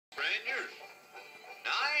strangers.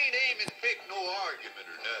 Now, I ain't aiming to pick no argument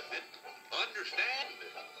or nothing. Understand me?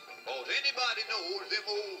 Cause anybody knows them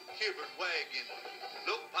old kivered wagons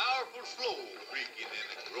look powerful slow creaking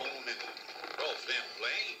and groaning across them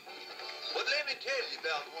plains. But let me tell you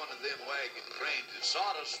about one of them wagon trains that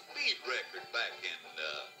sought a speed record back in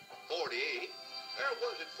 48. Or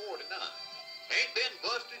was it 49? Ain't been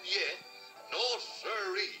busted yet. No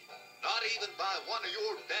sirree. Not even by one of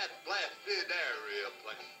your dat-blasted area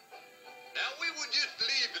planes. Now, we were just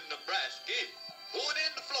leaving Nebraska, going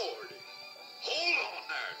into Florida. Hold on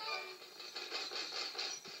there.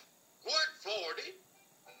 We're Florida.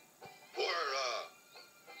 We're,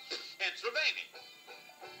 Pennsylvania.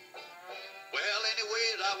 Well,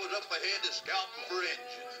 anyways, I was up ahead of scouting for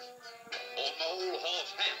engines on my old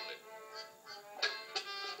horse Hamlet.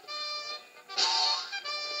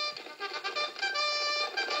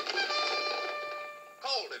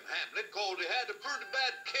 Called him Hamlet cause he had a pretty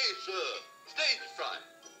bad case of stage fright.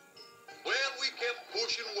 Well, we kept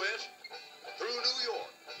pushing west through New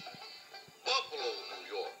York. Buffalo, New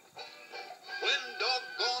York. When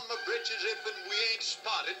doggone my britches if and we ain't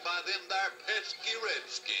spotted by them there pesky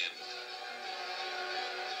redskins.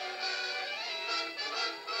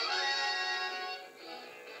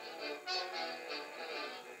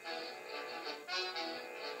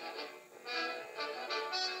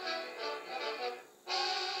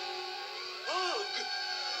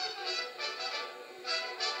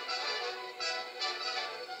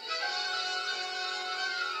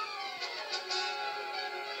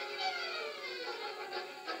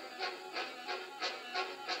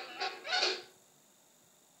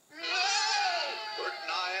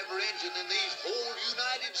 In these whole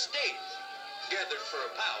United States gathered for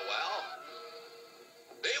a powwow.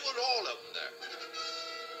 They was all of them there.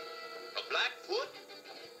 A Blackfoot,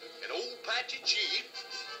 an old Patchy Chief,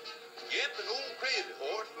 yep, an old Crazy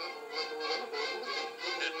Horse,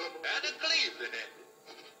 and a Cleveland Indian.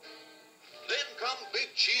 Then come Big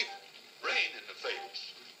Chief, rain in the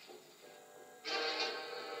face.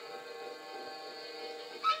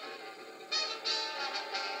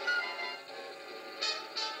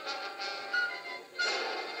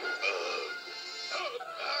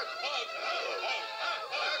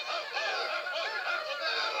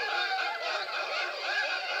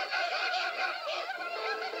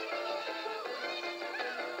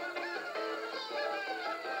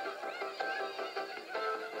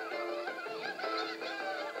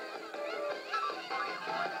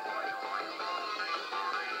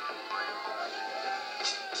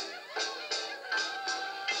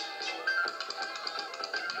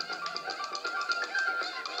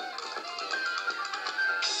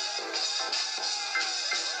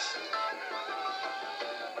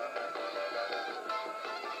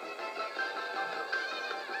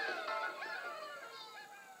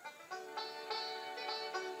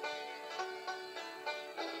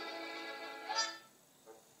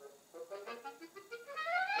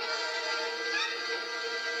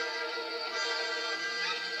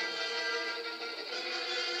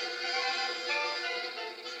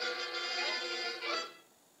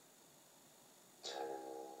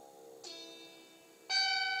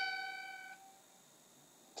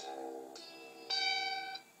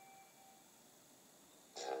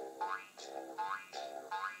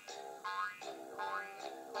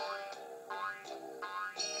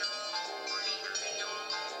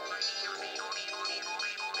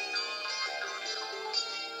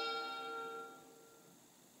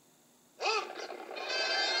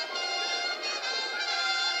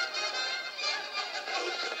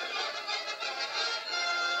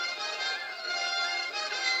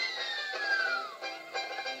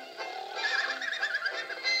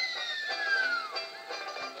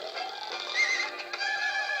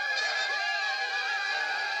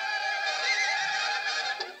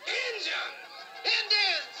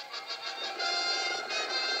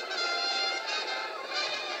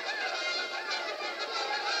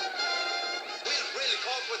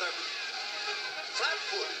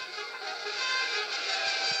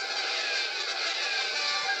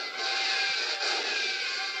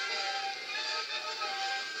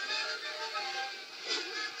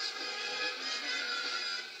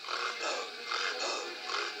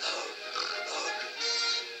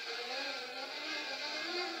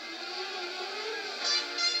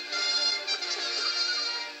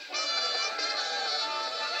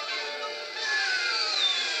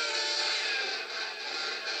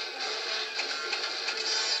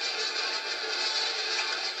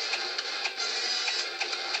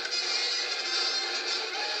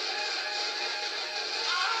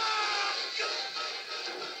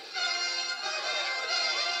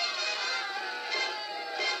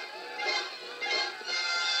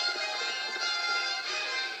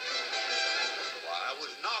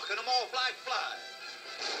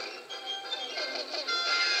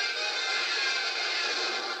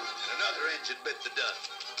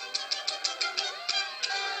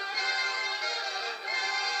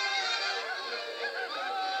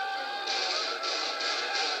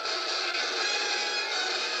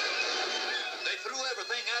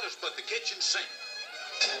 sink.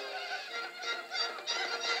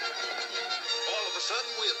 All of a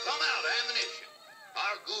sudden, we had come out of ammunition.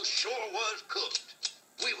 Our goose sure was cooked.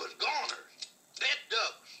 We was goners. Dead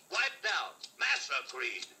ducks, wiped out,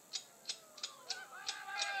 massacred.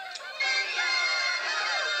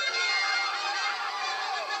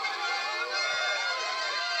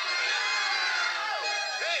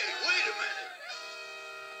 Hey, wait a minute.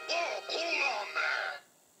 Whoa, hold on there.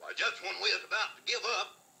 Why, just when we was about to give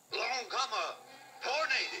up, along come a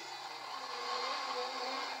tornado.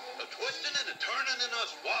 A twisting and a turning and a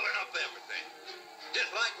swallowing up everything.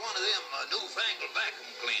 Just like one of them newfangled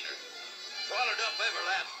vacuum cleaners. Swallowed up every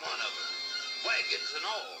last one of them. Wagons and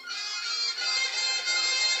all.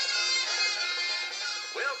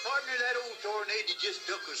 Well, partner, that old tornado just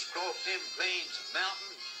took us across them plains and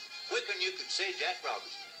mountains quicker than you could say Jack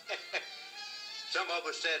Robinson. Some of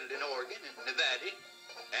us settled in Oregon and Nevada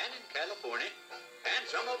and in California, and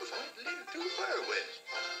some of us went a little too far west.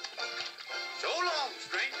 So long,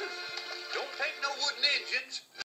 strangers. Don't take no wooden engines.